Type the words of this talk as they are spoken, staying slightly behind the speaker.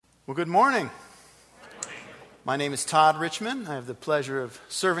Well, good morning. My name is Todd Richmond. I have the pleasure of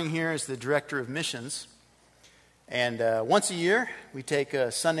serving here as the Director of Missions. And once a year, we take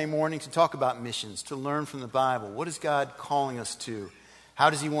a Sunday morning to talk about missions, to learn from the Bible. What is God calling us to? How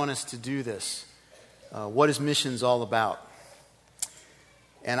does He want us to do this? What is missions all about?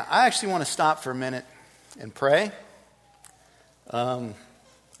 And I actually want to stop for a minute and pray.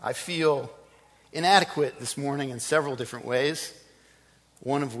 I feel inadequate this morning in several different ways.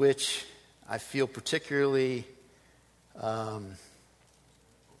 One of which I feel particularly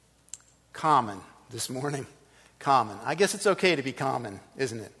common this morning. Common. I guess it's okay to be common,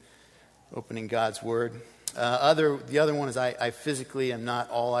 isn't it? Opening God's Word. The other one is I physically am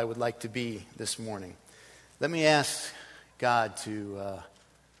not all I would like to be this morning. Let me ask God to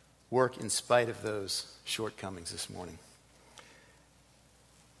work in spite of those shortcomings this morning.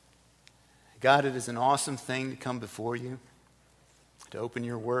 God, it is an awesome thing to come before you, to open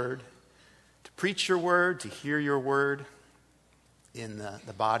your word, to preach your word, to hear your word in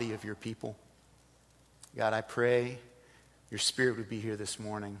the body of your people. God, I pray your Spirit would be here this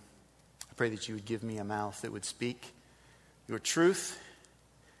morning. I pray that you would give me a mouth that would speak your truth,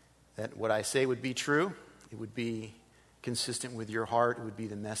 that what I say would be true, it would be consistent with your heart, it would be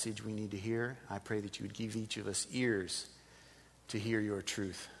the message we need to hear. I pray that you would give each of us ears to hear your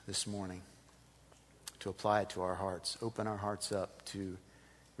truth this morning, to apply it to our hearts, open our hearts up to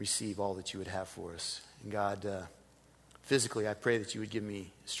receive all that you would have for us. And God, physically, I pray that you would give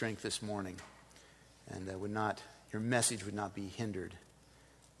me strength this morning, and your message would not be hindered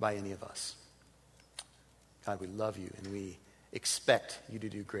by any of us. God, we love you, and we expect you to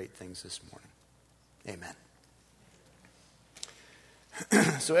do great things this morning.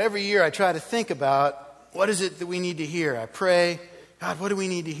 Amen. So every year I try to think about what is it that we need to hear. I pray, God, what do we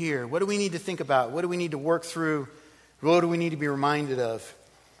need to hear? What do we need to think about? What do we need to work through? What do we need to be reminded of?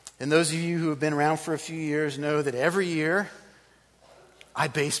 And those of you who have been around for a few years know that every year I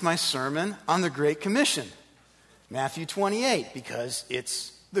base my sermon on the Great Commission, Matthew 28, because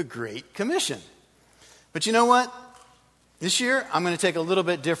it's the Great Commission. But you know what? This year I'm going to take a little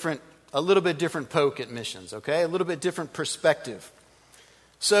bit different poke at missions, okay? A little bit different perspective.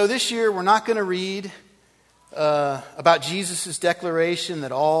 So this year we're not going to read about Jesus' declaration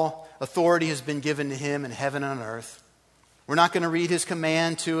that all authority has been given to him in heaven and on earth. We're not going to read his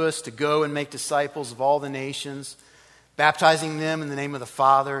command to us to go and make disciples of all the nations, baptizing them in the name of the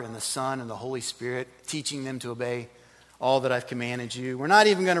Father and the Son and the Holy Spirit, teaching them to obey all that I've commanded you. We're not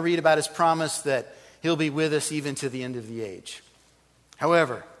even going to read about his promise that he'll be with us even to the end of the age.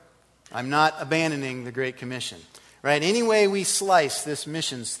 However, I'm not abandoning the Great Commission. Right? Any way we slice this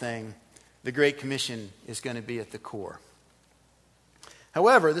missions thing, the Great Commission is going to be at the core.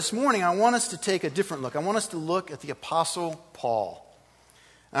 However, this morning I want us to take a different look. I want us to look at the Apostle Paul.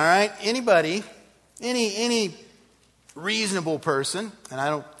 All right? Anybody, any reasonable person, and I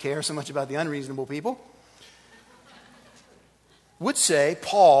don't care so much about the unreasonable people, would say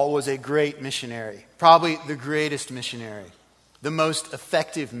Paul was a great missionary. Probably the greatest missionary. The most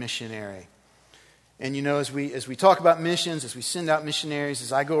effective missionary. And you know, as we talk about missions, as we send out missionaries,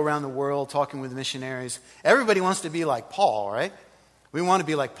 as I go around the world talking with missionaries, everybody wants to be like Paul, right? We want to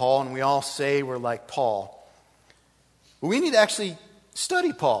be like Paul, and we all say we're like Paul. But we need to actually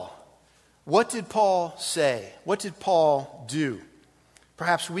study Paul. What did Paul say? What did Paul do?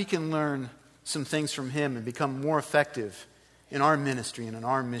 Perhaps we can learn some things from him and become more effective in our ministry and in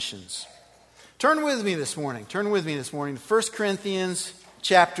our missions. Turn with me this morning to 1 Corinthians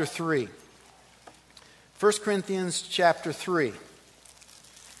chapter 3. 1 Corinthians chapter 3.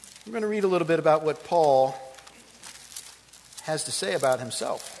 We're going to read a little bit about what Paul has to say about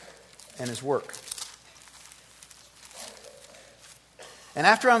himself and his work. And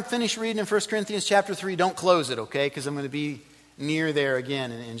after I'm finished reading in 1 Corinthians chapter 3, don't close it, okay? Because I'm going to be near there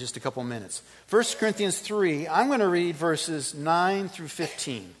again in just a couple minutes. 1 Corinthians 3, I'm going to read verses 9 through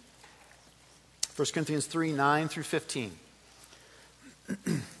 15. 1 Corinthians 3, 9 through 15.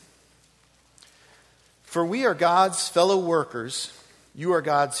 For we are God's fellow workers, you are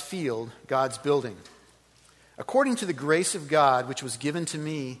God's field, God's building. According to the grace of God which was given to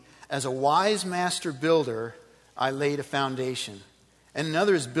me, as a wise master builder, I laid a foundation, and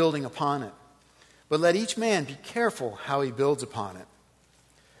another is building upon it. But let each man be careful how he builds upon it.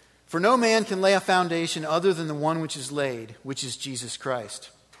 For no man can lay a foundation other than the one which is laid, which is Jesus Christ.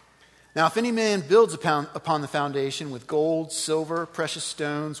 Now if any man builds upon the foundation with gold, silver, precious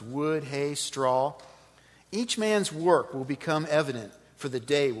stones, wood, hay, straw, each man's work will become evident, for the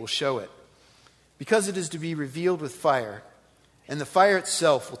day will show it. Because it is to be revealed with fire, and the fire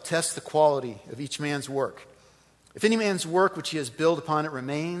itself will test the quality of each man's work. If any man's work which he has built upon it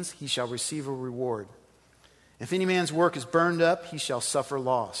remains, he shall receive a reward. If any man's work is burned up, he shall suffer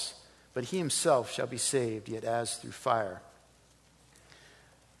loss, but he himself shall be saved, yet as through fire.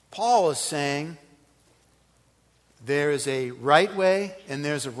 Paul is saying there is a right way and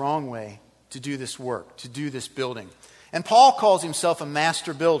there's a wrong way to do this work, to do this building. And Paul calls himself a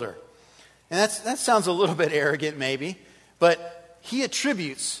master builder. And that sounds a little bit arrogant maybe, but he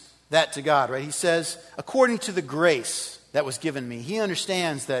attributes that to God, right? He says, according to the grace that was given me. He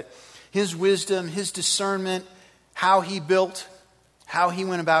understands that his wisdom, his discernment, how he built, how he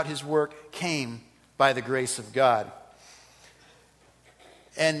went about his work came by the grace of God.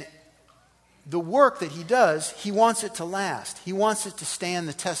 And the work that he does, he wants it to last. He wants it to stand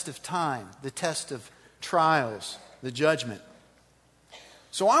the test of time, the test of trials, the judgment.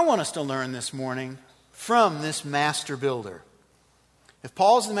 So I want us to learn this morning from this master builder. If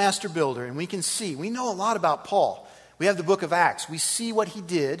Paul's the master builder, and we know a lot about Paul. We have the book of Acts. We see what he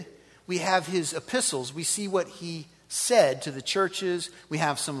did. We have his epistles. We see what he said to the churches. We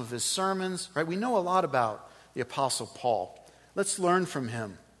have some of his sermons, right? We know a lot about the Apostle Paul. Let's learn from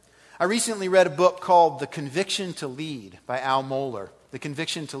him. I recently read a book called The Conviction to Lead by Al Mohler. The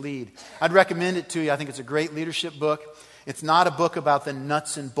Conviction to Lead. I'd recommend it to you. I think it's a great leadership book. It's not a book about the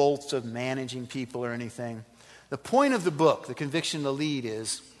nuts and bolts of managing people or anything. The point of the book, The Conviction to Lead,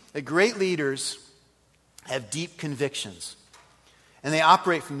 is that great leaders have deep convictions. And they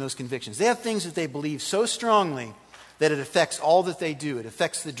operate from those convictions. They have things that they believe so strongly that it affects all that they do. It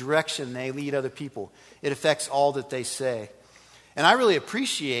affects the direction they lead other people. It affects all that they say. And I really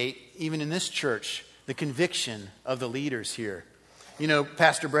appreciate, even in this church, the conviction of the leaders here. You know,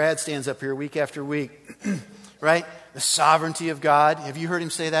 Pastor Brad stands up here week after week, right? The sovereignty of God. Have you heard him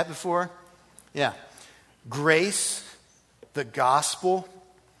say that before? Yeah. Grace, the gospel.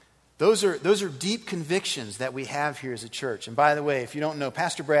 Those are deep convictions that we have here as a church. And by the way, if you don't know,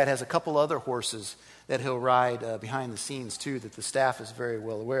 Pastor Brad has a couple other horses that he'll ride behind the scenes too that the staff is very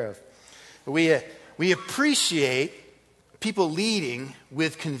well aware of. But we appreciate people leading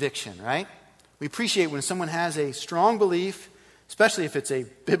with conviction, right? We appreciate when someone has a strong belief, especially if it's a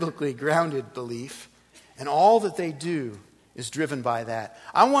biblically grounded belief, and all that they do is driven by that.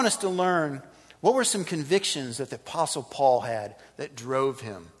 I want us to learn what were some convictions that the Apostle Paul had that drove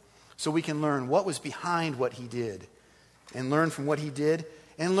him, so we can learn what was behind what he did, and learn from what he did,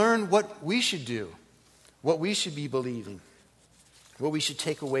 and learn what we should do, what we should be believing, what we should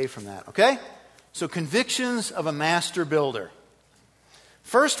take away from that, okay? So convictions of a master builder.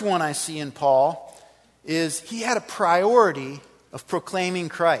 First one I see in Paul is he had a priority of proclaiming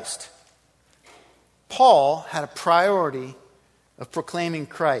Christ. Paul had a priority of proclaiming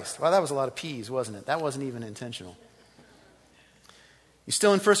Christ. Well, that was a lot of P's, wasn't it? That wasn't even intentional. You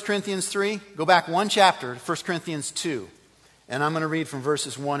still in 1 Corinthians 3? Go back one chapter to 1 Corinthians 2. And I'm going to read from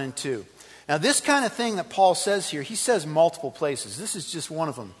verses 1 and 2. Now, this kind of thing that Paul says here, he says multiple places. This is just one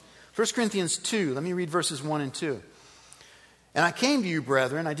of them. 1 Corinthians 2, let me read verses 1 and 2. And I came to you,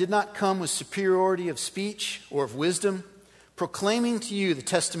 brethren, I did not come with superiority of speech or of wisdom, proclaiming to you the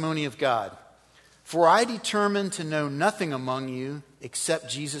testimony of God. For I determined to know nothing among you except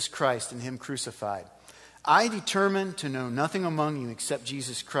Jesus Christ and him crucified. I determined to know nothing among you except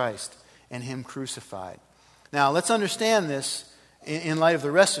Jesus Christ and him crucified. Now, let's understand this in light of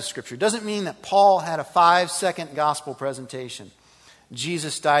the rest of Scripture. It doesn't mean that Paul had a 5-second gospel presentation.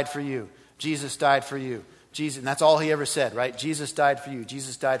 Jesus died for you. Jesus died for you. Jesus, and that's all he ever said, right? Jesus died for you.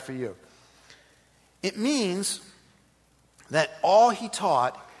 Jesus died for you. It means that all he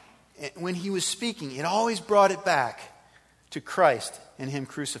taught, when he was speaking, it always brought it back to Christ and him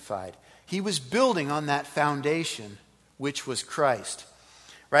crucified. He was building on that foundation, which was Christ.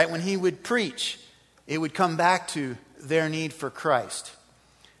 Right? When he would preach, it would come back to their need for Christ.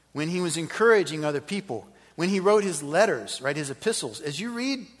 When he was encouraging other people, when he wrote his letters, right, his epistles, as you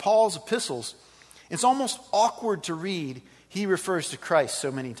read Paul's epistles, it's almost awkward to read. He refers to Christ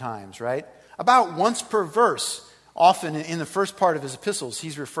so many times, right? About once per verse, often in the first part of his epistles,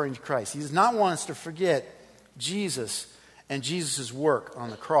 he's referring to Christ. He does not want us to forget Jesus and Jesus' work on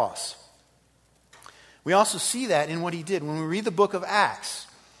the cross. We also see that in what he did. When we read the book of Acts,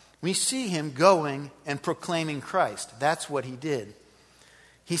 we see him going and proclaiming Christ. That's what he did.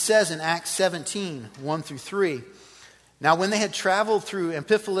 He says in Acts 17, 1 through 3, now when they had traveled through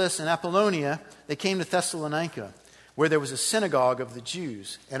Amphipolis and Apollonia, they came to Thessalonica, where there was a synagogue of the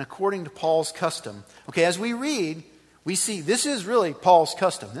Jews, and according to Paul's custom. Okay, as we read, we see this is really Paul's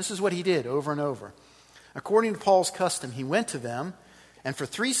custom. This is what he did over and over. According to Paul's custom, he went to them, and for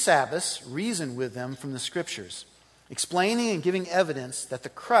 3 Sabbaths reasoned with them from the Scriptures, explaining and giving evidence that the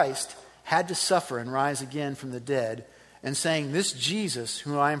Christ had to suffer and rise again from the dead, and saying, this Jesus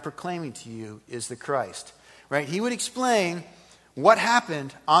whom I am proclaiming to you is the Christ. Right? He would explain what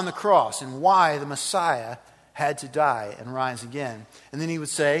happened on the cross and why the Messiah had to die and rise again. And then he would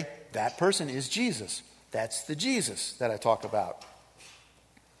say, that person is Jesus. That's the Jesus that I talk about.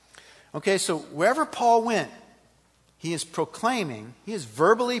 Okay, so wherever Paul went, he is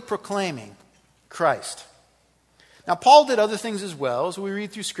verbally proclaiming Christ. Now, Paul did other things as well. As we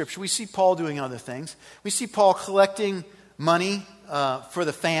read through Scripture, we see Paul doing other things. We see Paul collecting money for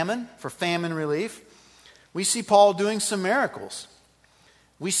famine relief. We see Paul doing some miracles.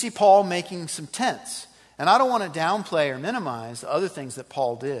 We see Paul making some tents. And I don't want to downplay or minimize the other things that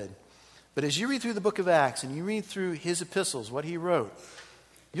Paul did. But as you read through the book of Acts and you read through his epistles, what he wrote,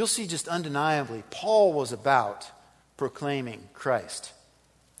 you'll see just undeniably Paul was about proclaiming Christ.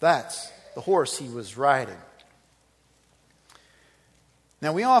 That's the horse he was riding.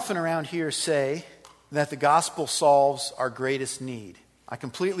 Now, we often around here say that the gospel solves our greatest need. I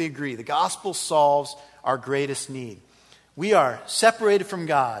completely agree. The gospel solves our greatest need. We are separated from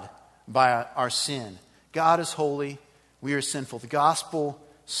God by our sin. God is holy. We are sinful. The gospel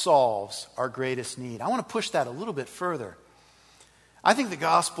solves our greatest need. I want to push that a little bit further. I think the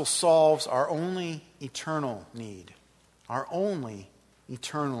gospel solves our only eternal need. Our only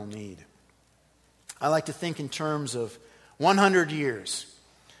eternal need. I like to think in terms of 100 years.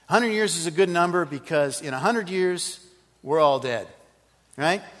 100 years is a good number because in 100 years, we're all dead.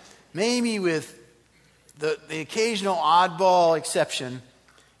 Right? Maybe with the occasional oddball exception,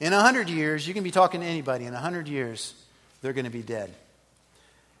 in 100 years, you can be talking to anybody. In 100 years, they're going to be dead.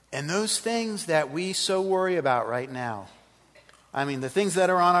 And those things that we so worry about right now, I mean, the things that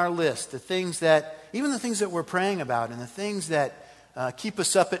are on our list, even the things that we're praying about and the things that keep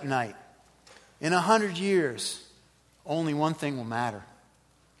us up at night, in 100 years, only one thing will matter.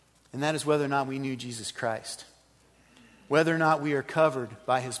 And that is whether or not we knew Jesus Christ. Whether or not we are covered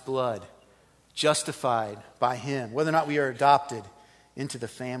by his blood, justified by him. Whether or not we are adopted into the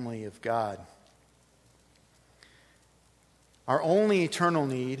family of God. Our only eternal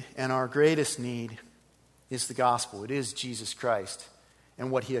need and our greatest need is the gospel. It is Jesus Christ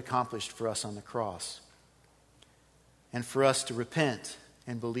and what he accomplished for us on the cross. And for us to repent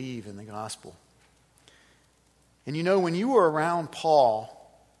and believe in the gospel. And you know, when you were around Paul,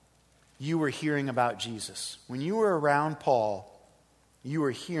 you were hearing about Jesus. When you were around Paul, you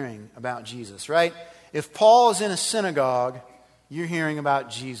were hearing about Jesus, right? If Paul is in a synagogue, you're hearing about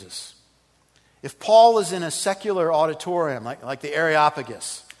Jesus. If Paul is in a secular auditorium, like the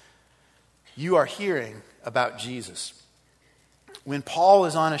Areopagus, you are hearing about Jesus. When Paul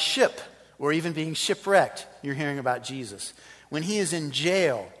is on a ship, or even being shipwrecked, you're hearing about Jesus. When he is in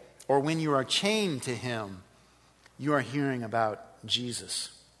jail, or when you are chained to him, you are hearing about Jesus.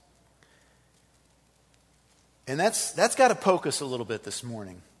 And that's got to poke us a little bit this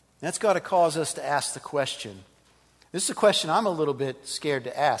morning. That's got to cause us to ask the question. This is a question I'm a little bit scared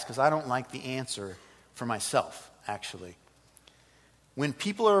to ask because I don't like the answer for myself, actually. When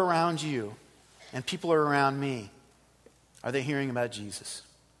people are around you and people are around me, are they hearing about Jesus?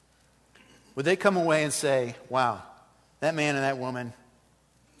 Would they come away and say, wow, that man and that woman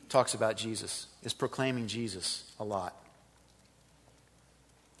talks about Jesus, is proclaiming Jesus a lot?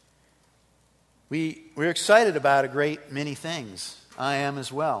 We're excited about a great many things. I am as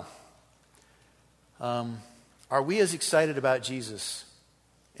well. Are we as excited about Jesus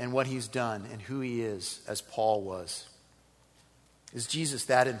and what he's done and who he is as Paul was? Is Jesus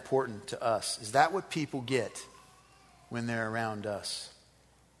that important to us? Is that what people get when they're around us?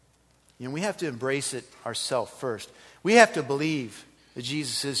 You know, we have to embrace it ourselves first. We have to believe that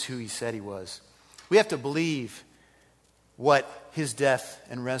Jesus is who he said he was. We have to believe what his death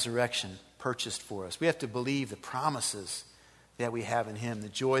and resurrection purchased for us. We have to believe the promises that we have in him, the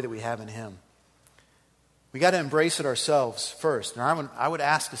joy that we have in him. We got to embrace it ourselves first. And I would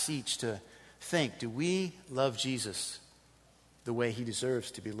ask us each to think, do we love Jesus the way he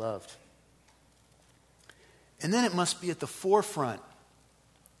deserves to be loved? And then it must be at the forefront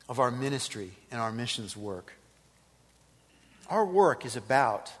of our ministry and our missions work. Our work is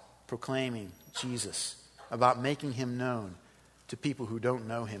about proclaiming Jesus, about making him known to people who don't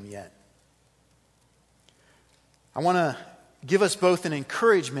know him yet. I want to give us both an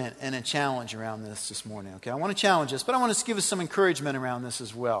encouragement and a challenge around this morning. Okay, I want to challenge us, but I want to give us some encouragement around this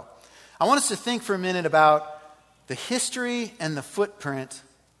as well. I want us to think for a minute about the history and the footprint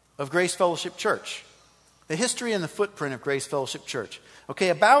of Grace Fellowship Church. The history and the footprint of Grace Fellowship Church. Okay,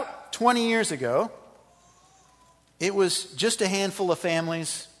 about 20 years ago, it was just a handful of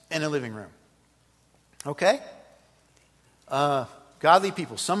families in a living room. Okay? Godly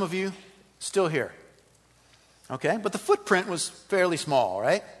people. Some of you Still here. Okay? But the footprint was fairly small,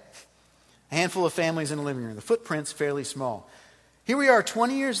 right? A handful of families in a living room. The footprint's fairly small. Here we are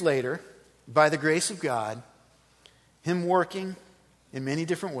 20 years later, by the grace of God, Him working in many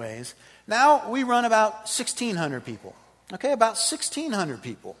different ways. Now we run about 1,600 people. Okay, about 1,600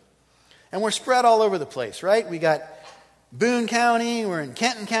 people. And we're spread all over the place, right? We got Boone County, we're in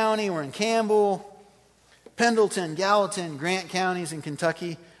Kenton County, we're in Campbell, Pendleton, Gallatin, Grant counties in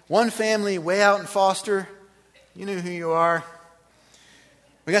Kentucky. One family way out in Foster. You know who you are.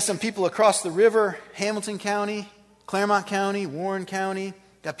 We got some people across the river, Hamilton County, Claremont County, Warren County.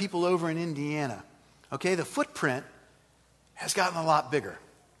 Got people over in Indiana. Okay, the footprint has gotten a lot bigger.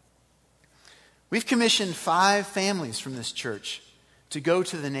 We've commissioned 5 families from this church to go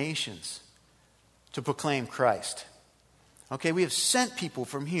to the nations to proclaim Christ. Okay, we have sent people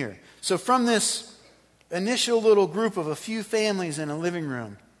from here. So from this initial little group of a few families in a living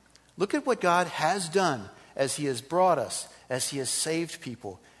room, look at what God has done as He has brought us, as He has saved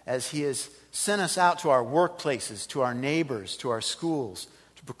people, as He has sent us out to our workplaces, to our neighbors, to our schools,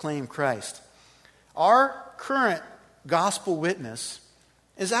 to proclaim Christ. Our current gospel witness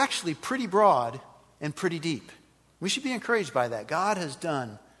is actually pretty broad and pretty deep. We should be encouraged by that. God has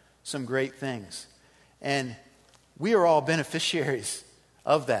done some great things. And we are all beneficiaries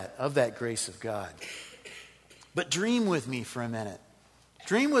of that grace of God. But dream with me for a minute.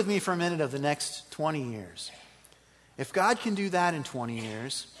 Dream with me for a minute of the next 20 years. If God can do that in 20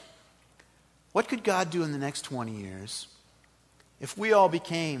 years, what could God do in the next 20 years if we all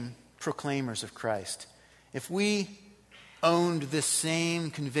became proclaimers of Christ? If we owned this same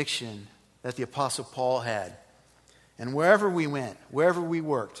conviction that the Apostle Paul had, and wherever we went, wherever we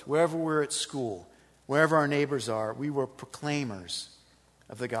worked, wherever we were at school, wherever our neighbors are, we were proclaimers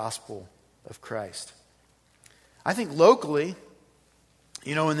of the gospel of Christ. I think locally,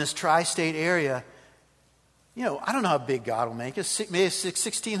 in this tri-state area, I don't know how big God will make us. Maybe it's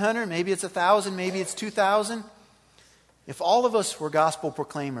 1,600, maybe it's 1,000, maybe it's 2,000. If all of us were gospel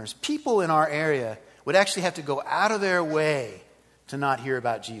proclaimers, people in our area would actually have to go out of their way to not hear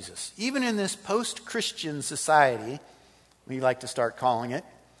about Jesus. Even in this post-Christian society, we like to start calling it,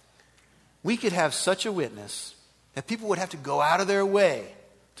 we could have such a witness that people would have to go out of their way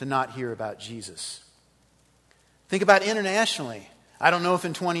to not hear about Jesus. Think about internationally. I don't know if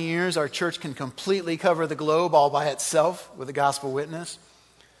in 20 years our church can completely cover the globe all by itself with a gospel witness.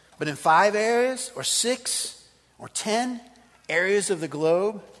 But in 5 areas, or 6, or 10 areas of the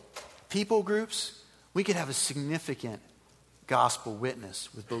globe, people groups, we could have a significant gospel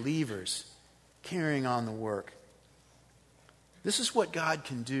witness with believers carrying on the work. This is what God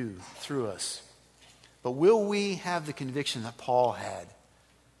can do through us. But will we have the conviction that Paul had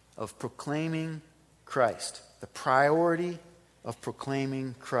of proclaiming Christ, the priority of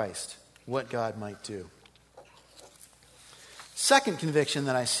proclaiming Christ, what God might do? Second conviction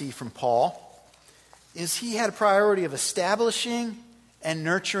that I see from Paul is he had a priority of establishing and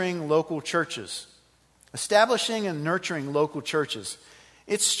nurturing local churches. Establishing and nurturing local churches.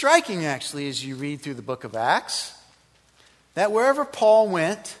 It's striking, actually, as you read through the book of Acts, that wherever Paul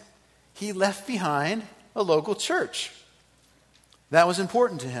went, he left behind a local church. That was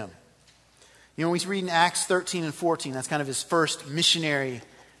important to him. We read in Acts 13 and 14, that's kind of his first missionary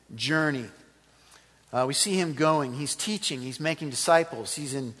journey. We see him going, he's teaching, he's making disciples.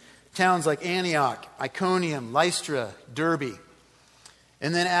 He's in towns like Antioch, Iconium, Lystra, Derbe.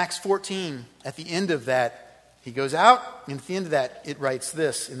 And then Acts 14, at the end of that, he goes out, and at the end of that, it writes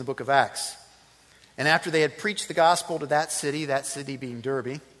this in the book of Acts. And after they had preached the gospel to that city being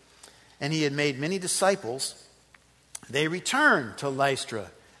Derbe, and he had made many disciples, they returned to Lystra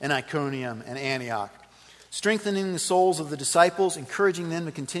and Iconium and Antioch, strengthening the souls of the disciples, encouraging them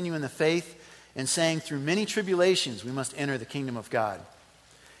to continue in the faith, and saying, through many tribulations we must enter the kingdom of God.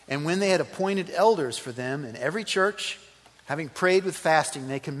 And when they had appointed elders for them in every church, having prayed with fasting,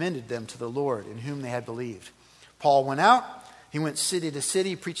 they commended them to the Lord, in whom they had believed. Paul went out, he went city to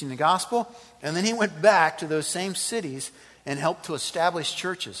city preaching the gospel, and then he went back to those same cities and helped to establish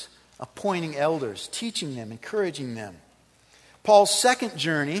churches, appointing elders, teaching them, encouraging them. Paul's second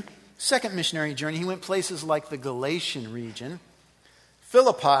missionary journey, he went places like the Galatian region,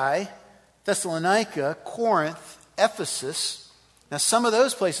 Philippi, Thessalonica, Corinth, Ephesus. Now, some of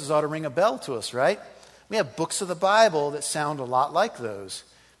those places ought to ring a bell to us, right? We have books of the Bible that sound a lot like those,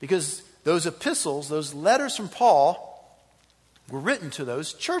 because those epistles, those letters from Paul, were written to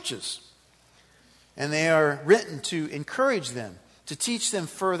those churches. And they are written to encourage them, to teach them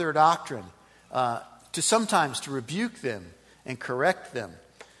further doctrine, to sometimes to rebuke them and correct them.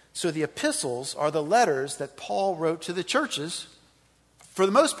 So the epistles are the letters that Paul wrote to the churches for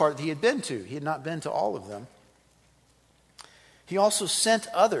the most part, he had been to. He had not been to all of them. He also sent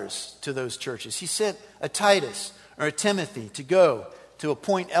others to those churches. He sent a Titus or a Timothy to go to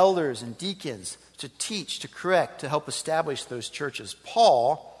appoint elders and deacons to teach, to correct, to help establish those churches.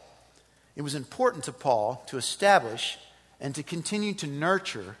 It was important to Paul to establish and to continue to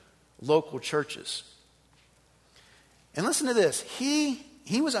nurture local churches. And listen to this. He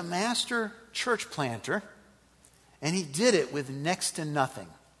was a master church planter, and he did it with next to nothing.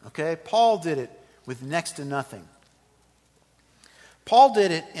 Okay? Paul did it with next to nothing. Paul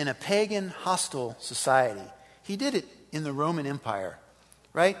did it in a pagan, hostile society. He did it in the Roman Empire,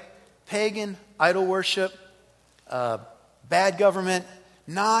 right? Pagan, idol worship, bad government,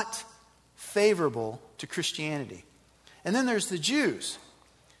 not favorable to Christianity. And then there's the Jews.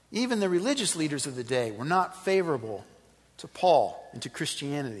 Even the religious leaders of the day were not favorable to Paul and to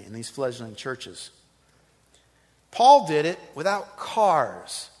Christianity in these fledgling churches. Paul did it without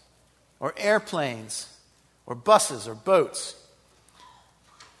cars or airplanes or buses or boats.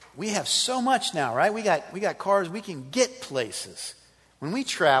 We have so much now, right? We got cars. We can get places. When we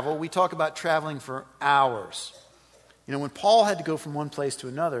travel, we talk about traveling for hours. You know, when Paul had to go from one place to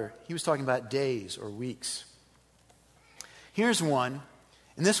another, he was talking about days or weeks. Here's one,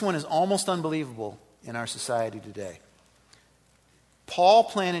 and this one is almost unbelievable in our society today. Paul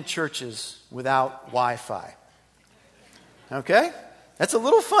planted churches without Wi-Fi. Okay? That's a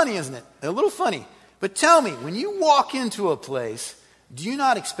little funny, isn't it? A little funny. But tell me, when you walk into a place, do you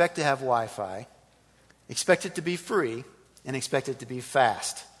not expect to have Wi-Fi, expect it to be free, and expect it to be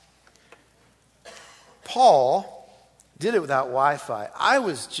fast? Paul did it without Wi-Fi. I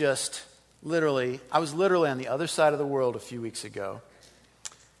was literally on the other side of the world a few weeks ago,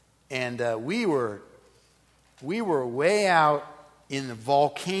 and we were way out in the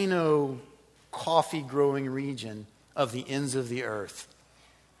volcano coffee growing region of the ends of the earth.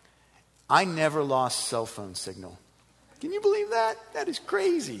 I never lost cell phone signal. Can you believe that? That is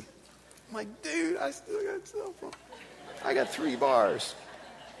crazy. I'm like, dude, I still got cell phone. I got 3 bars.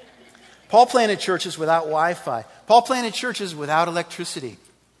 Paul planted churches without Wi-Fi. Paul planted churches without electricity.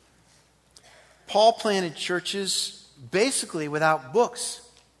 Paul planted churches basically without books.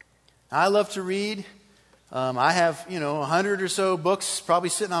 I love to read. I have, 100 or so books probably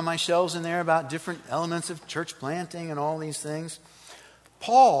sitting on my shelves in there about different elements of church planting and all these things.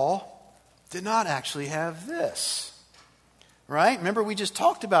 Paul did not actually have this, right? Remember, we just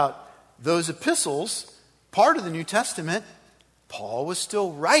talked about those epistles, part of the New Testament. Paul was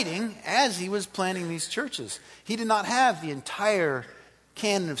still writing as he was planting these churches. He did not have the entire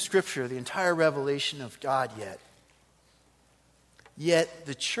canon of Scripture, the entire revelation of God yet. Yet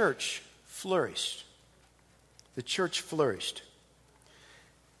the church flourished. The church flourished.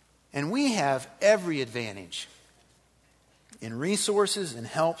 And we have every advantage in resources and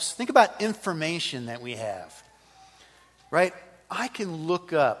helps. Think about information that we have, right? I can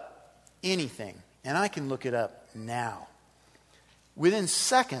look up anything, and I can look it up now. Within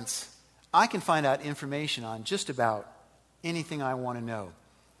seconds, I can find out information on just about anything I want to know.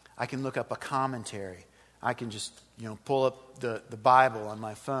 I can look up a commentary. I can just, pull up the Bible on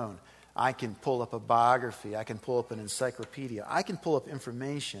my phone. I can pull up a biography. I can pull up an encyclopedia. I can pull up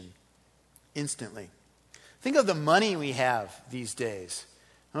information instantly. Think of the money we have these days.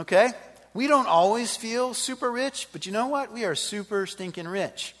 Okay? We don't always feel super rich, but you know what? We are super stinking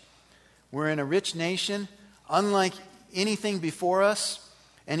rich. We're in a rich nation, unlike anything before us,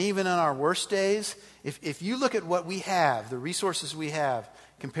 and even on our worst days. If you look at what we have, the resources we have,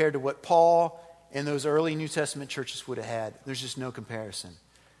 compared to what Paul and those early New Testament churches would have had, there's just no comparison.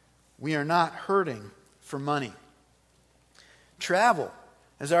 We are not hurting for money. Travel,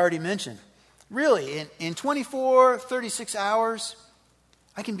 as I already mentioned. Really, in 24, 36 hours,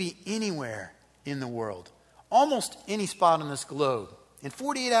 I can be anywhere in the world. Almost any spot on this globe. In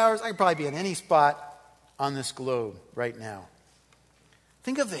 48 hours, I can probably be in any spot on this globe right now.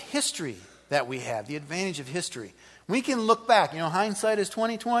 Think of the history that we have, the advantage of history. We can look back. Hindsight is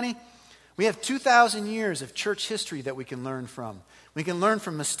 20/20. We have 2,000 years of church history that we can learn from. We can learn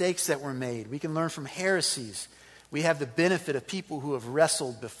from mistakes that were made. We can learn from heresies. We have the benefit of people who have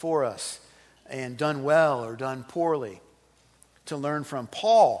wrestled before us and done well or done poorly to learn from.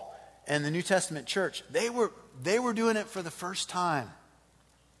 Paul and the New Testament church, they were doing it for the first time.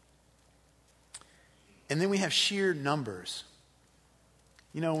 And then we have sheer numbers.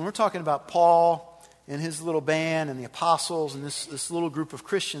 When we're talking about Paul and his little band and the apostles and this little group of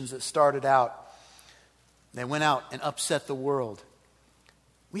Christians that started out, they went out and upset the world.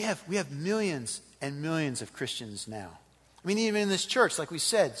 We have millions and millions of Christians now. I mean, even in this church, like we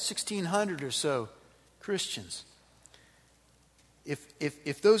said, 1,600 or so Christians.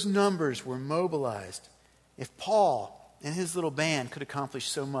 if those numbers were mobilized, if Paul and his little band could accomplish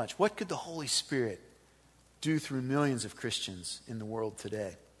so much, what could the Holy Spirit do through millions of Christians in the world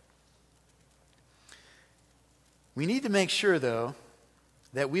today? We need to make sure, though,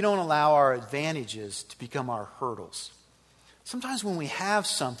 that we don't allow our advantages to become our hurdles. Sometimes when we have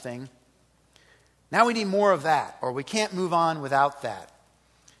something, now we need more of that, or we can't move on without that.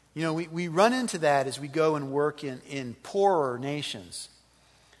 You know, we run into that as we go and work in poorer nations.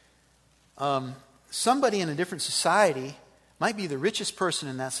 Somebody in a different society might be the richest person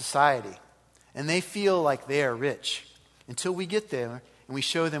in that society, and they feel like they are rich until we get there and we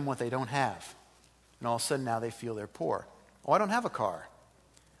show them what they don't have. And all of a sudden now they feel they're poor. Oh, I don't have a car.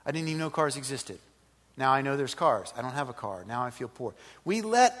 I didn't even know cars existed. Now I know there's cars. I don't have a car. Now I feel poor. We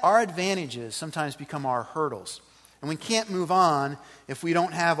let our advantages sometimes become our hurdles. And we can't move on if we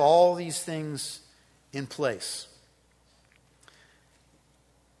don't have all these things in place.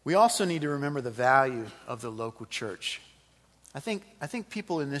 We also need to remember the value of the local church. I think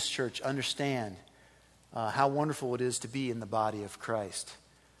people in this church understand how wonderful it is to be in the body of Christ,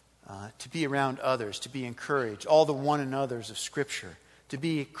 to be around others, to be encouraged, all the one another's of Scripture, to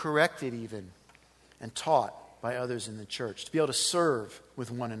be corrected even and taught by others in the church, to be able to serve with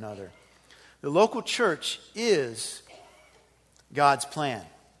one another. The local church is God's plan.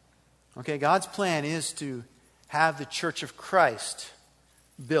 Okay, God's plan is to have the church of Christ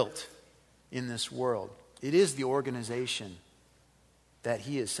built in this world. It is the organization that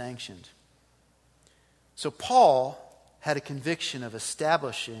he has sanctioned. So Paul had a conviction of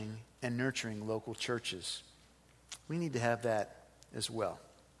establishing and nurturing local churches. We need to have that as well.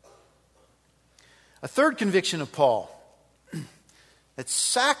 A third conviction of Paul, that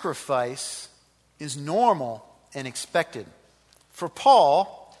sacrifice is normal and expected. For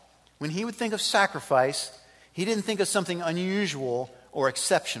Paul, when he would think of sacrifice, he didn't think of something unusual or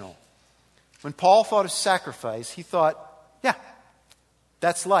exceptional. When Paul thought of sacrifice, he thought, yeah,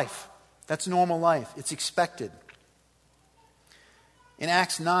 that's life. That's normal life. It's expected. In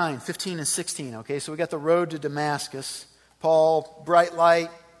Acts 9, 15 and 16, okay, so we got the road to Damascus. Paul, bright light,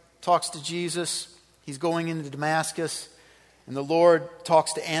 talks to Jesus. He's going into Damascus. And the Lord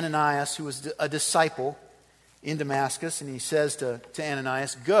talks to Ananias, who was a disciple in Damascus. And he says to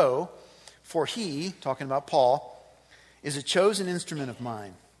Ananias, "Go, for he," talking about Paul, "is a chosen instrument of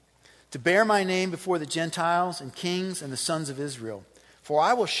mine, to bear my name before the Gentiles and kings and the sons of Israel. For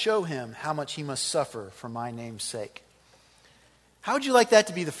I will show him how much he must suffer for my name's sake." How would you like that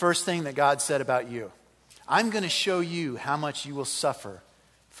to be the first thing that God said about you? I'm going to show you how much you will suffer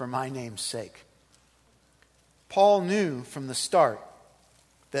for my name's sake. Paul knew from the start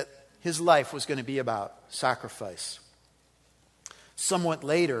that his life was going to be about sacrifice. Somewhat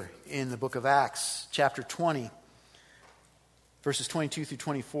later in the book of Acts, chapter 20, verses 22 through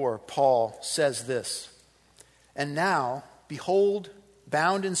 24, Paul says this, "And now, behold,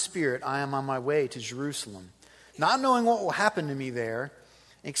 bound in spirit, I am on my way to Jerusalem, not knowing what will happen to me there,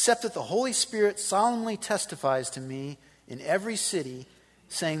 except that the Holy Spirit solemnly testifies to me in every city,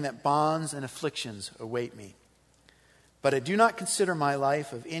 saying that bonds and afflictions await me. But I do not consider my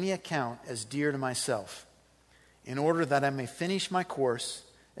life of any account as dear to myself, in order that I may finish my course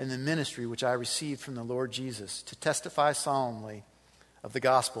in the ministry which I received from the Lord Jesus, to testify solemnly of the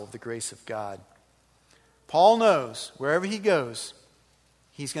gospel of the grace of God." Paul knows wherever he goes,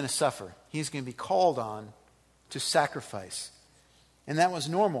 he's going to suffer. He's going to be called on to sacrifice. And that was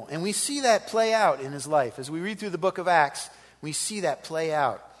normal. And we see that play out in his life. As we read through the book of Acts, we see that play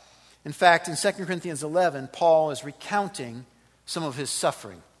out. In fact, in 2 Corinthians 11, Paul is recounting some of his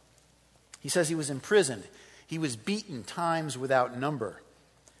suffering. He says he was imprisoned. He was beaten times without number.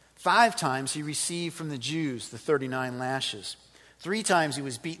 5 times he received from the Jews the 39 lashes. 3 times he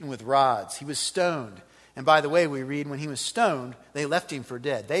was beaten with rods. He was stoned. And by the way, we read when he was stoned, they left him for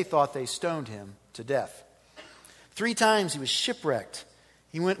dead. They thought they stoned him to death. 3 times he was shipwrecked.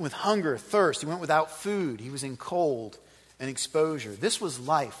 He went with hunger, thirst. He went without food. He was in cold and exposure. This was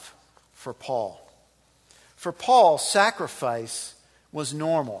life for Paul. For Paul, sacrifice was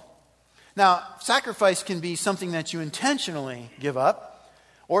normal. Now, sacrifice can be something that you intentionally give up,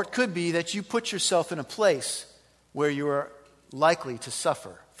 or it could be that you put yourself in a place where you are likely to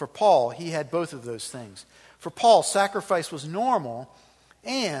suffer. For Paul, he had both of those things. For Paul, sacrifice was normal,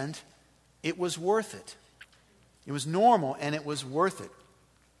 and it was worth it. It was normal, and it was worth it.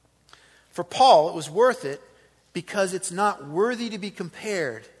 For Paul, it was worth it because it's not worthy to be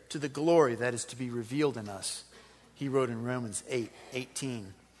compared to the glory that is to be revealed in us. He wrote in Romans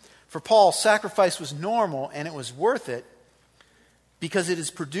 8:18. For Paul, sacrifice was normal, and it was worth it because it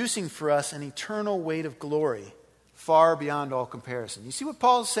is producing for us an eternal weight of glory far beyond all comparison. You see what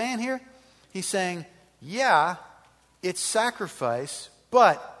Paul's saying here? He's saying, yeah, it's sacrifice,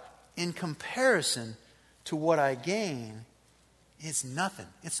 but in comparison to what I gain, it's nothing.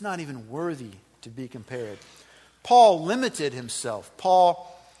 It's not even worthy to be compared. Paul limited himself.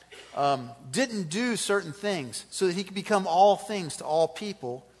 Paul didn't do certain things so that he could become all things to all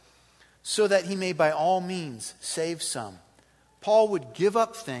people, so that he may by all means save some. Paul would give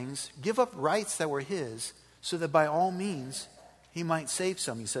up things, give up rights that were his, so that by all means he might save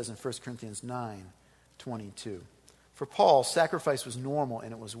some, he says in 1 Corinthians 9:22. For Paul, sacrifice was normal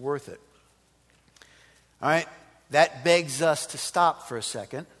and it was worth it. All right, that begs us to stop for a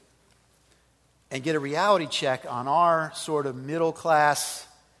second and get a reality check on our sort of middle-class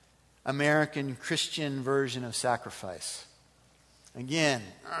American Christian version of sacrifice. Again,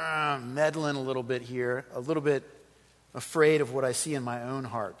 meddling a little bit here, a little bit afraid of what I see in my own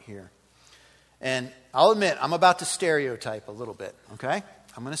heart here. And I'll admit, I'm about to stereotype a little bit, okay?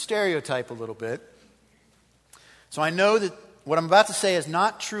 I'm going to stereotype a little bit. So I know that what I'm about to say is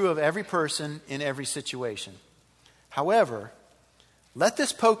not true of every person in every situation. However, let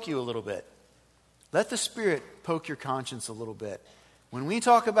this poke you a little bit. Let the Spirit poke your conscience a little bit. When we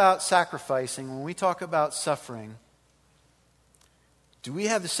talk about sacrificing, when we talk about suffering, do we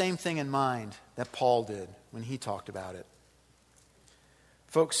have the same thing in mind that Paul did when he talked about it?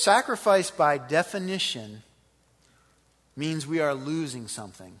 Folks, sacrifice by definition means we are losing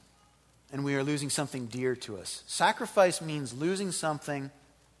something, and we are losing something dear to us. Sacrifice means losing something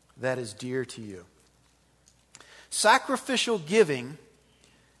that is dear to you. Sacrificial giving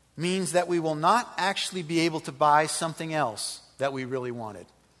means that we will not actually be able to buy something else that we really wanted.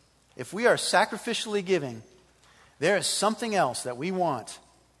 If we are sacrificially giving, there is something else that we want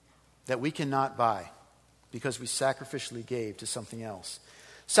that we cannot buy because we sacrificially gave to something else.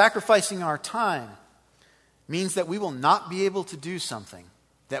 Sacrificing our time means that we will not be able to do something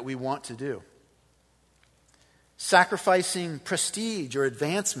that we want to do. Sacrificing prestige or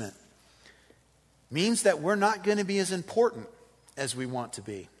advancement means that we're not going to be as important as we want to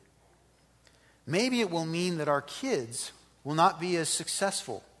be. Maybe it will mean that our kids will not be as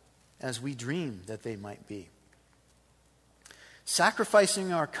successful as we dream that they might be.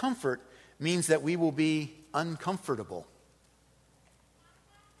 Sacrificing our comfort means that we will be uncomfortable.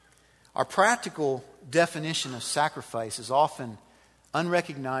 Our practical definition of sacrifice is often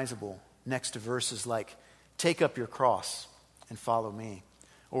unrecognizable next to verses like, "Take up your cross and follow me,"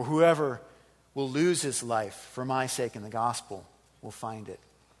 or "Whoever will lose his life for my sake and the gospel will find it."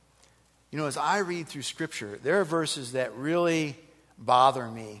 You know, as I read through Scripture, there are verses that really bother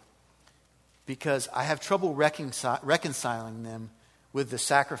me because I have trouble reconciling them with the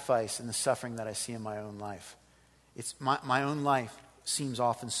sacrifice and the suffering that I see in my own life. It's my own life seems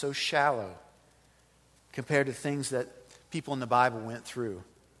often so shallow compared to things that people in the Bible went through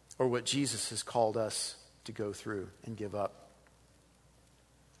or what Jesus has called us to go through and give up.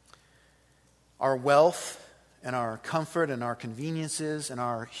 Our wealth and our comfort and our conveniences and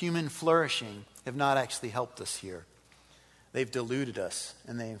our human flourishing have not actually helped us here. They've deluded us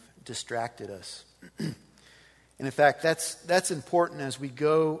and they've distracted us. And in fact, that's important as we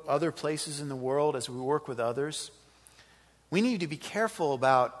go other places in the world, as we work with others. We need to be careful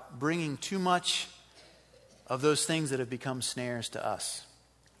about bringing too much of those things that have become snares to us.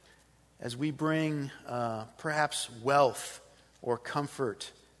 As we bring perhaps wealth or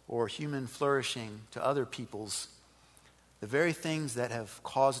comfort or human flourishing to other people's, the very things that have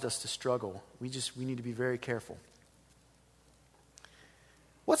caused us to struggle, we need to be very careful.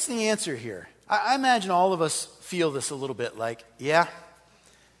 What's the answer here? I imagine all of us feel this a little bit like, yeah,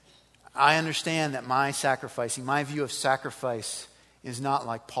 I understand that my sacrificing, my view of sacrifice is not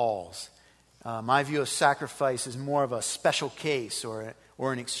like Paul's. My view of sacrifice is more of a special case or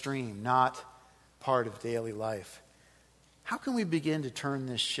an extreme, not part of daily life. How can we begin to turn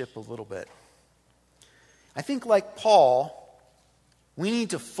this ship a little bit? I think like Paul, we need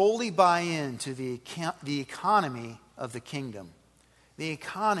to fully buy into the economy of the kingdom. The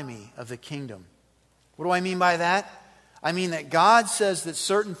economy of the kingdom. What do I mean by that? I mean that God says that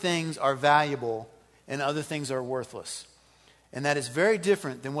certain things are valuable and other things are worthless. And that is very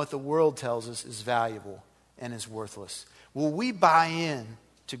different than what the world tells us is valuable and is worthless. Will we buy in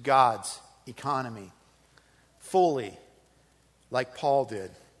to God's economy fully like Paul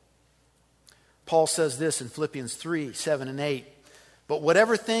did? Paul says this in Philippians 3:7-8. "But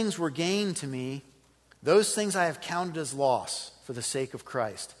whatever things were gained to me, those things I have counted as loss for the sake of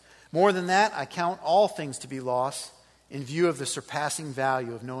Christ. More than that, I count all things to be loss in view of the surpassing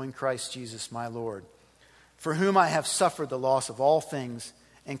value of knowing Christ Jesus my Lord, for whom I have suffered the loss of all things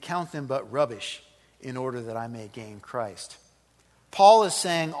and count them but rubbish, in order that I may gain Christ. Paul is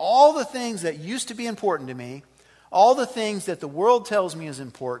saying all the things that used to be important to me, all the things that the world tells me is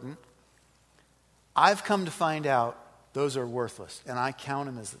important, I've come to find out those are worthless. And I count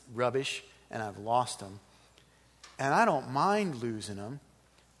them as rubbish, and I've lost them. And I don't mind losing them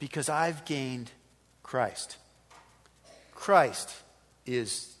because I've gained Christ. Christ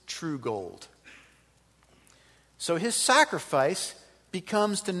is true gold. So his sacrifice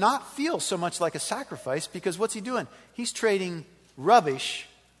becomes to not feel so much like a sacrifice, because what's he doing? He's trading rubbish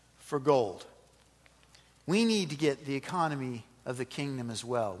for gold. We need to get the economy of the kingdom as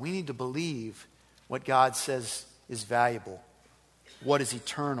well. We need to believe what God says is valuable, what is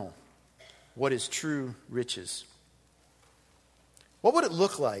eternal, what is true riches. What would it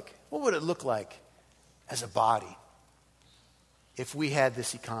look like? What would it look like as a body if we had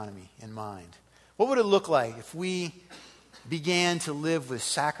this economy in mind? What would it look like if we began to live with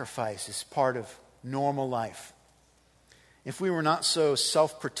sacrifice as part of normal life? If we were not so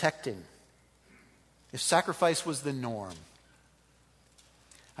self-protecting? If sacrifice was the norm?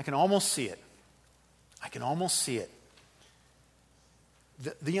 I can almost see it. I can almost see it.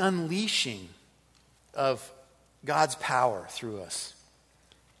 The unleashing of God's power through us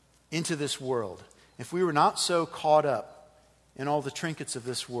into this world. If we were not so caught up in all the trinkets of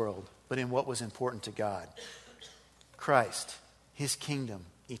this world, but in what was important to God. Christ, his kingdom,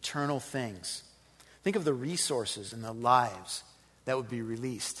 eternal things. Think of the resources and the lives that would be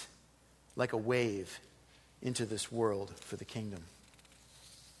released like a wave into this world for the kingdom.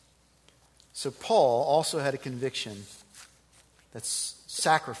 So Paul also had a conviction that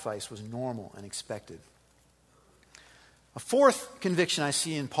sacrifice was normal and expected. A fourth conviction I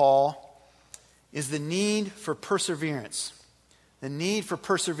see in Paul is the need for perseverance. The need for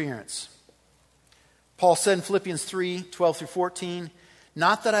perseverance. Paul said in Philippians 3:12-14,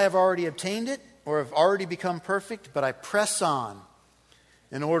 "Not that I have already obtained it or have already become perfect, but I press on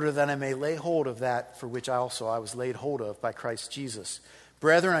in order that I may lay hold of that for which I was laid hold of by Christ Jesus.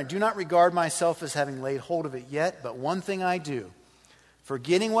 Brethren, I do not regard myself as having laid hold of it yet, but one thing I do,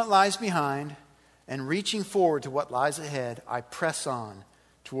 forgetting what lies behind and reaching forward to what lies ahead, I press on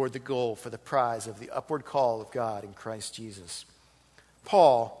toward the goal for the prize of the upward call of God in Christ Jesus."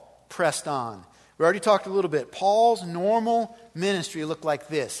 Paul pressed on. We already talked a little bit. Paul's normal ministry looked like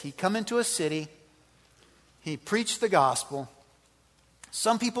this. He'd come into a city. He preached the gospel.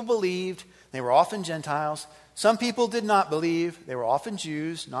 Some people believed. They were often Gentiles. Some people did not believe. They were often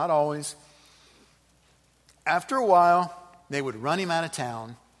Jews, not always. After a while, they would run him out of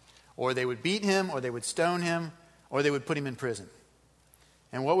town, or they would beat him, or they would stone him, or they would put him in prison.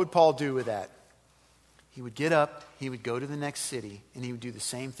 And what would Paul do with that? He would get up, he would go to the next city, and he would do the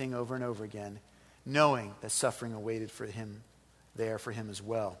same thing over and over again, knowing that suffering awaited for him there for him as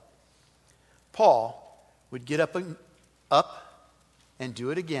well. Paul would get up and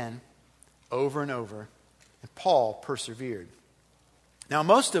do it again, over and over, and Paul persevered. Now,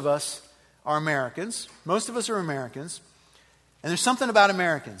 most of us are Americans. Most of us are Americans, and there's something about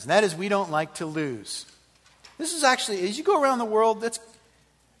Americans, and that is we don't like to lose. This is actually, as you go around the world,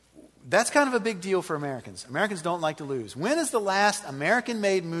 that's kind of a big deal for Americans. Americans don't like to lose. When is the last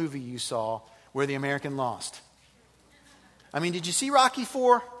American-made movie you saw where the American lost? I mean, did you see Rocky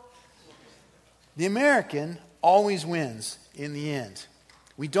IV? The American always wins in the end.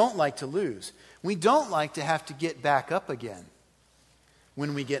 We don't like to lose. We don't like to have to get back up again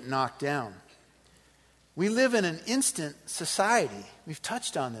when we get knocked down. We live in an instant society. We've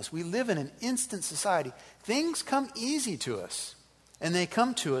touched on this. We live in an instant society. Things come easy to us, and they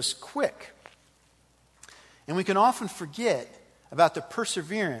come to us quick. And we can often forget about the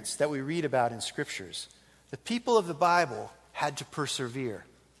perseverance that we read about in Scriptures. The people of the Bible had to persevere.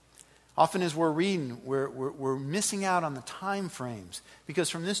 Often as we're reading, we're missing out on the time frames, because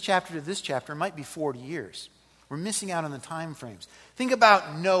from this chapter to this chapter, it might be 40 years. We're missing out on the time frames. Think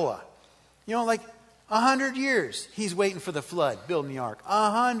about Noah. Like 100 years, he's waiting for the flood, building the ark.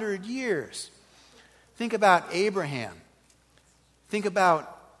 100 years. Think about Abraham. Think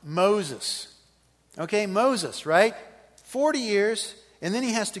about Moses. Okay, Moses, right? 40 years, and then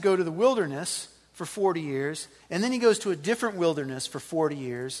he has to go to the wilderness for 40 years, and then he goes to a different wilderness for 40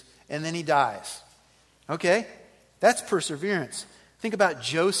 years, and then he dies. Okay? That's perseverance. Think about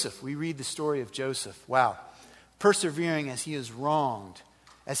Joseph. We read the story of Joseph. Wow. Persevering as he is wronged.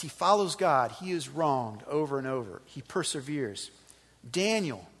 As he follows God, he is wronged over and over. He perseveres.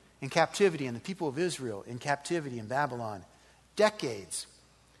 Daniel in captivity, and the people of Israel in captivity in Babylon. Decades.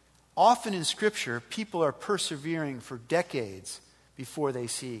 Often in Scripture, people are persevering for decades before they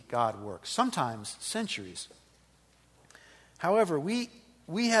see God work. Sometimes centuries. However, we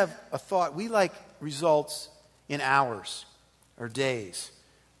have a thought. We like results in hours or days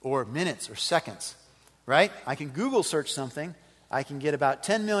or minutes or seconds, right? I can Google search something. I can get about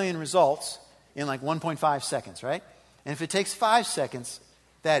 10 million results in like 1.5 seconds, right? And if it takes 5 seconds,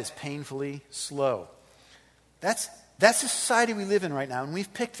 that is painfully slow. That's the society we live in right now, and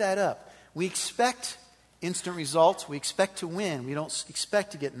we've picked that up. We expect instant results. We expect to win. We don't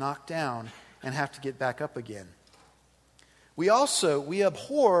expect to get knocked down and have to get back up again. We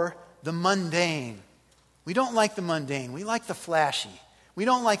abhor the mundane. We don't like the mundane. We like the flashy. We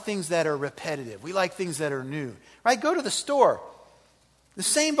don't like things that are repetitive. We like things that are new. Right? Go to the store. The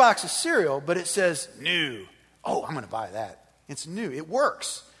same box of cereal, but it says new. Oh, I'm going to buy that. It's new. It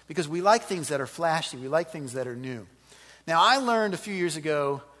works because we like things that are flashy. We like things that are new. Now, I learned a few years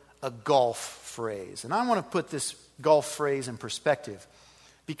ago a golf phrase, and I want to put this golf phrase in perspective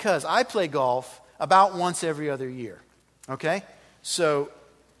because I play golf about once every other year. Okay? So,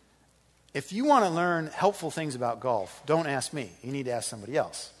 if you want to learn helpful things about golf, don't ask me. You need to ask somebody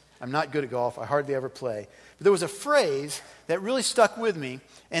else. I'm not good at golf. I hardly ever play. But there was a phrase that really stuck with me,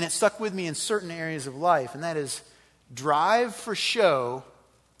 and it stuck with me in certain areas of life, and that is drive for show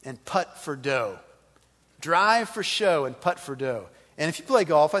and putt for dough. Drive for show and putt for dough. And if you play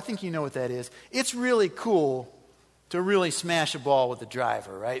golf, I think you know what that is. It's really cool to really smash a ball with the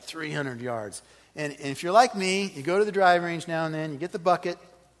driver, right? 300 yards. And if you're like me, you go to the driving range now and then, you get the bucket,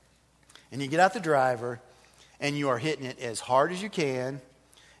 and you get out the driver, and you are hitting it as hard as you can,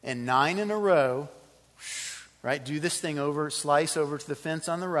 and 9 in a row, right? Do this thing over, slice over to the fence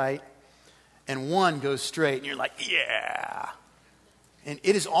on the right, and 1 goes straight, and you're like, yeah. And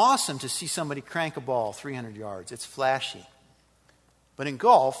it is awesome to see somebody crank a ball 300 yards. It's flashy. But in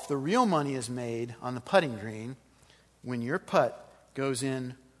golf, the real money is made on the putting green when your putt goes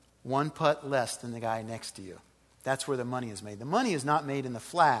in 1 putt less than the guy next to you. That's where the money is made. The money is not made in the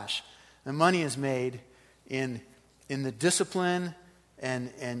flash. The money is made in the discipline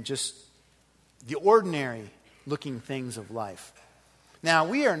and just the ordinary looking things of life. Now,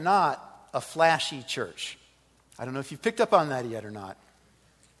 we are not a flashy church. I don't know if you've picked up on that yet or not.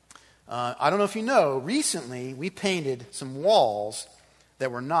 I don't know if you know, recently we painted some walls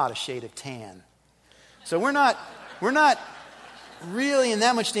that were not a shade of tan. So we're not really in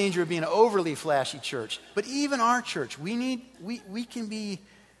that much danger of being an overly flashy church. But even our church, we can be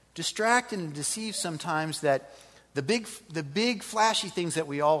distracted and deceived sometimes that the big flashy things that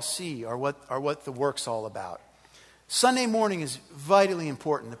we all see are what the work's all about. Sunday morning is vitally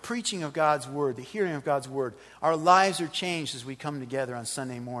important. The preaching of God's word, the hearing of God's word. Our lives are changed as we come together on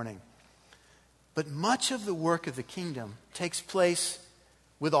Sunday morning. But much of the work of the kingdom takes place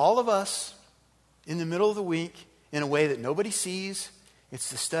with all of us in the middle of the week in a way that nobody sees.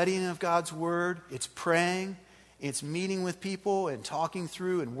 It's the studying of God's word. It's praying. It's meeting with people and talking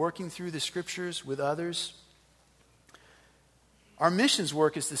through and working through the scriptures with others. Our missions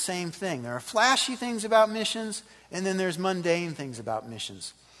work is the same thing. There are flashy things about missions, and then there's mundane things about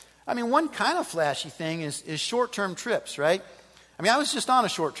missions. I mean, one kind of flashy thing is short-term trips, right? I mean, I was just on a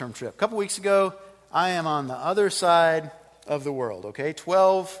short-term trip. A couple weeks ago, I am on the other side of the world, okay?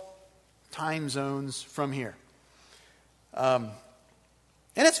 12 time zones from here. And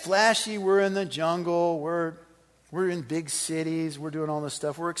it's flashy. We're in the jungle. We're in big cities. We're doing all this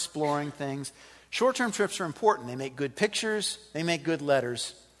stuff. We're exploring things. Short-term trips are important. They make good pictures. They make good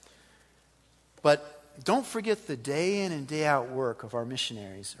letters. But don't forget the day in and day out work of our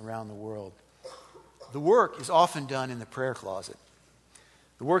missionaries around the world. The work is often done in the prayer closet.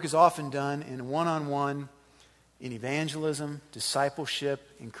 The work is often done in one-on-one, in evangelism, discipleship,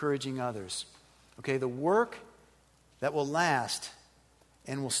 encouraging others. Okay, the work that will last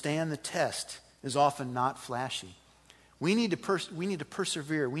and will stand the test is often not flashy. We need to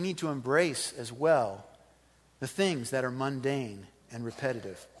persevere. We need to embrace as well the things that are mundane and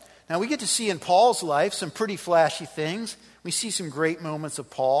repetitive. Now, we get to see in Paul's life some pretty flashy things. We see some great moments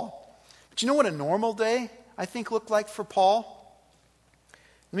of Paul. But you know what a normal day, I think, looked like for Paul?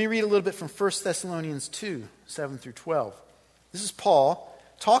 Let me read a little bit from 1 Thessalonians 2, 7 through 12. This is Paul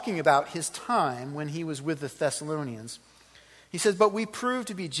talking about his time when he was with the Thessalonians. He says, "But we proved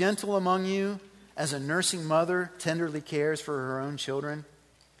to be gentle among you, as a nursing mother tenderly cares for her own children.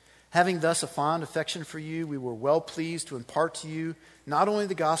 Having thus a fond affection for you, we were well pleased to impart to you not only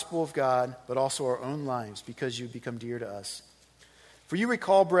the gospel of God, but also our own lives, because you become dear to us. For you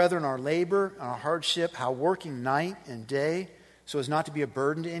recall, brethren, our labor and our hardship, how working night and day, so as not to be a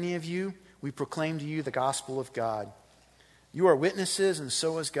burden to any of you, we proclaim to you the gospel of God. You are witnesses, and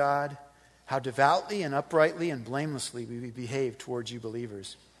so is God, how devoutly and uprightly and blamelessly we behave towards you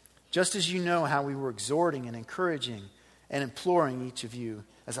believers. Just as you know how we were exhorting and encouraging and imploring each of you,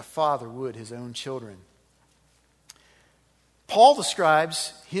 as a father would his own children. Paul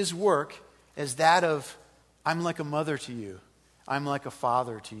describes his work as that of, I'm like a mother to you. I'm like a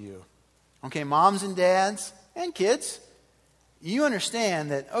father to you. Okay, moms and dads and kids, you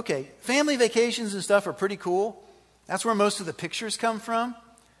understand that, okay, family vacations and stuff are pretty cool. That's where most of the pictures come from.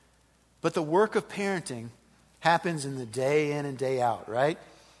 But the work of parenting happens in the day in and day out, right?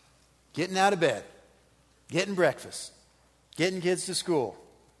 Getting out of bed, getting breakfast, getting kids to school,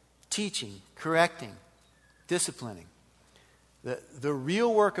 teaching, correcting, disciplining. The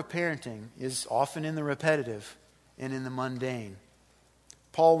real work of parenting is often in the repetitive and in the mundane.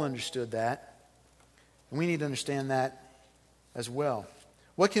 Paul understood that, and we need to understand that as well.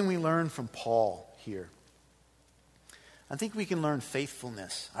 What can we learn from Paul here? I think we can learn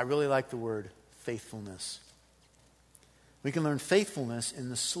faithfulness. I really like the word faithfulness. We can learn faithfulness in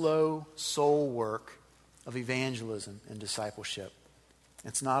the slow soul work of evangelism and discipleship.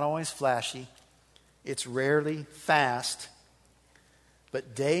 It's not always flashy. It's rarely fast.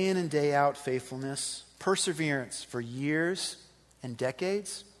 But day in and day out faithfulness, perseverance for years and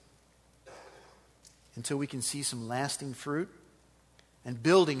decades until we can see some lasting fruit, and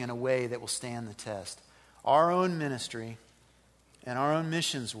building in a way that will stand the test. Our own ministry and our own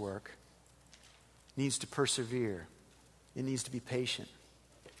missions work needs to persevere. It needs to be patient.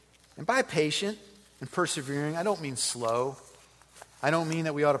 And by patient and persevering, I don't mean slow. I don't mean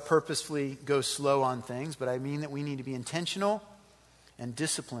that we ought to purposefully go slow on things, but I mean that we need to be intentional and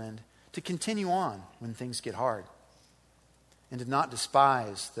disciplined to continue on when things get hard, and to not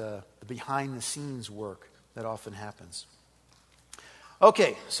despise the behind-the-scenes work that often happens.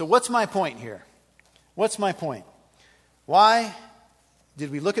 Okay, so what's my point here? What's my point? Why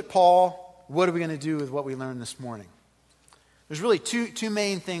did we look at Paul? What are we going to do with what we learned this morning? There's really two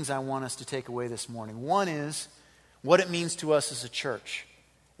main things I want us to take away this morning. One is what it means to us as a church,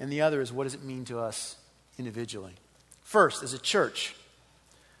 and the other is what does it mean to us individually. First, as a church,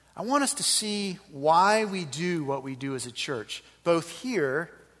 I want us to see why we do what we do as a church, both here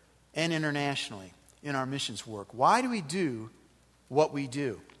and internationally in our missions work. Why do we do what we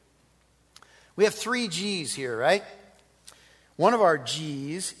do? We have 3 G's here, right? One of our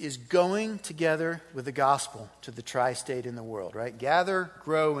G's is going together with the gospel to the tri-state in the world, right? Gather,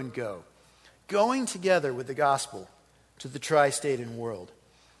 grow, and go. Going together with the gospel to the tri-state and world.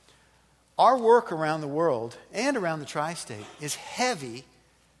 Our work around the world and around the tri-state is heavy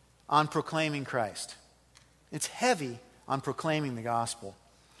on proclaiming Christ. It's heavy on proclaiming the gospel.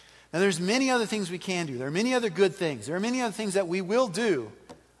 Now there's many other things we can do. There are many other good things. There are many other things that we will do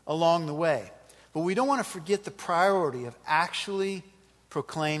along the way. But we don't want to forget the priority of actually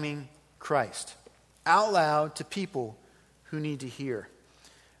proclaiming Christ out loud to people who need to hear.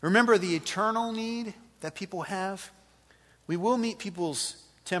 Remember the eternal need that people have? We will meet people's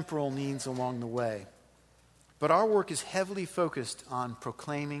temporal needs along the way. But our work is heavily focused on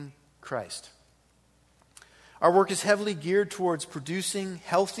proclaiming Christ. Our work is heavily geared towards producing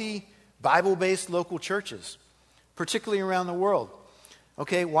healthy, Bible-based local churches, particularly around the world.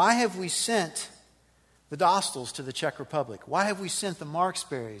 Okay, why have we sent the Dostals to the Czech Republic? Why have we sent the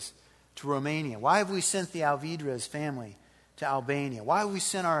Marksberries to Romania? Why have we sent the Alvidrez family to Albania? Why have we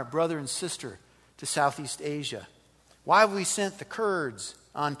sent our brother and sister to Southeast Asia? Why have we sent the Kurds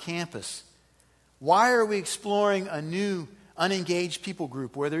on campus? Why are we exploring a new unengaged people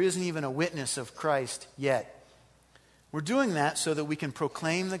group where there isn't even a witness of Christ yet? We're doing that so that we can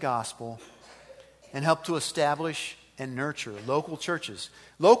proclaim the gospel and help to establish and nurture local churches.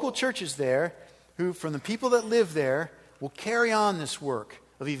 Local churches there who, from the people that live there, will carry on this work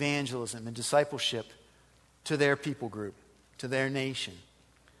of evangelism and discipleship to their people group, to their nation.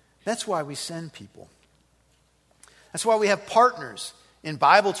 That's why we send people. That's why we have partners in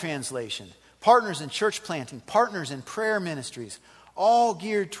Bible translation, partners in church planting, partners in prayer ministries, all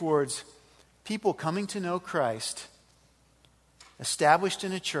geared towards people coming to know Christ, established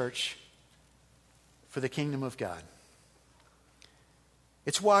in a church for the kingdom of God.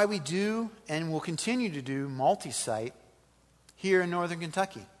 It's why we do and will continue to do multi-site here in Northern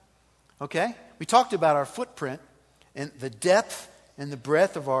Kentucky. Okay? We talked about our footprint and the depth and the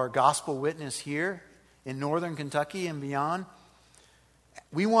breadth of our gospel witness here in Northern Kentucky and beyond.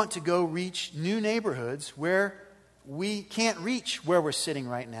 We want to go reach new neighborhoods where we can't reach where we're sitting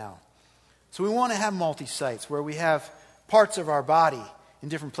right now. So we want to have multi-sites where we have parts of our body in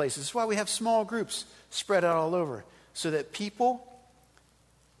different places. That's why we have small groups spread out all over, so that people,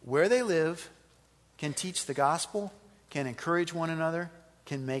 where they live, can teach the gospel, can encourage one another,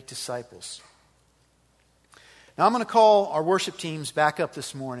 can make disciples. Now I'm going to call our worship teams back up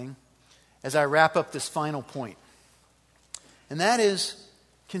this morning as I wrap up this final point. And that is,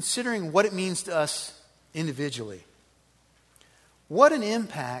 considering what it means to us individually. What an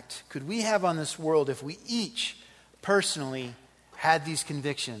impact could we have on this world if we each personally had these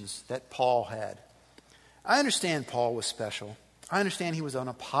convictions that Paul had? I understand Paul was special. I understand he was an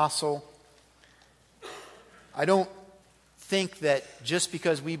apostle. I don't think that just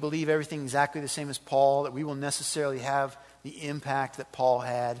because we believe everything exactly the same as Paul, that we will necessarily have the impact that Paul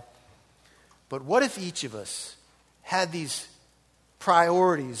had. But what if each of us had these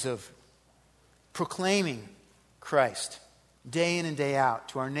priorities of proclaiming Christ day in and day out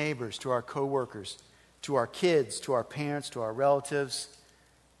to our neighbors, to our coworkers, to our kids, to our parents, to our relatives,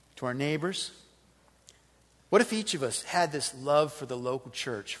 to our neighbors? What if each of us had this love for the local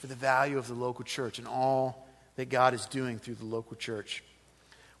church, for the value of the local church and all that God is doing through the local church?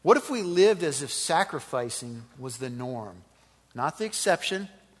 What if we lived as if sacrificing was the norm, not the exception,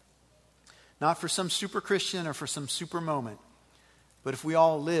 not for some super Christian or for some super moment, but if we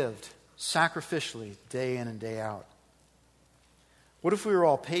all lived sacrificially day in and day out? What if we were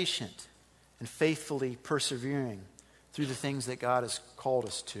all patient and faithfully persevering through the things that God has called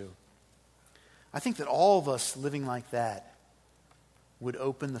us to? I think that all of us living like that would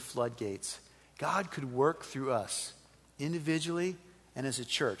open the floodgates. God could work through us individually and as a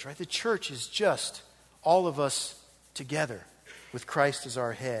church, right? The church is just all of us together with Christ as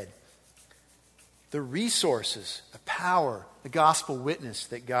our head. The resources, the power, the gospel witness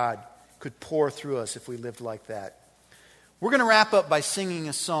that God could pour through us if we lived like that. We're going to wrap up by singing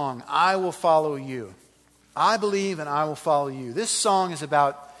a song, I Will Follow You. I believe and I will follow you. This song is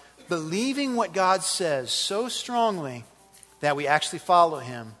about believing what God says so strongly that we actually follow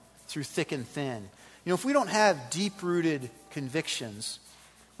him through thick and thin. You know, if we don't have deep-rooted convictions,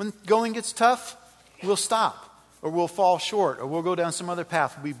 when going gets tough, we'll stop, or we'll fall short, or we'll go down some other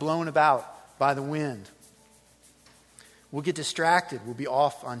path. We'll be blown about by the wind. We'll get distracted. We'll be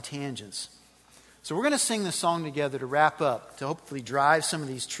off on tangents. So we're going to sing this song together to wrap up, to hopefully drive some of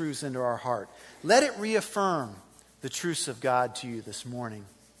these truths into our heart. Let it reaffirm the truths of God to you this morning.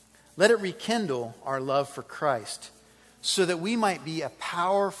 Let it rekindle our love for Christ so that we might be a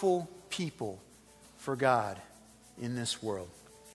powerful people for God in this world.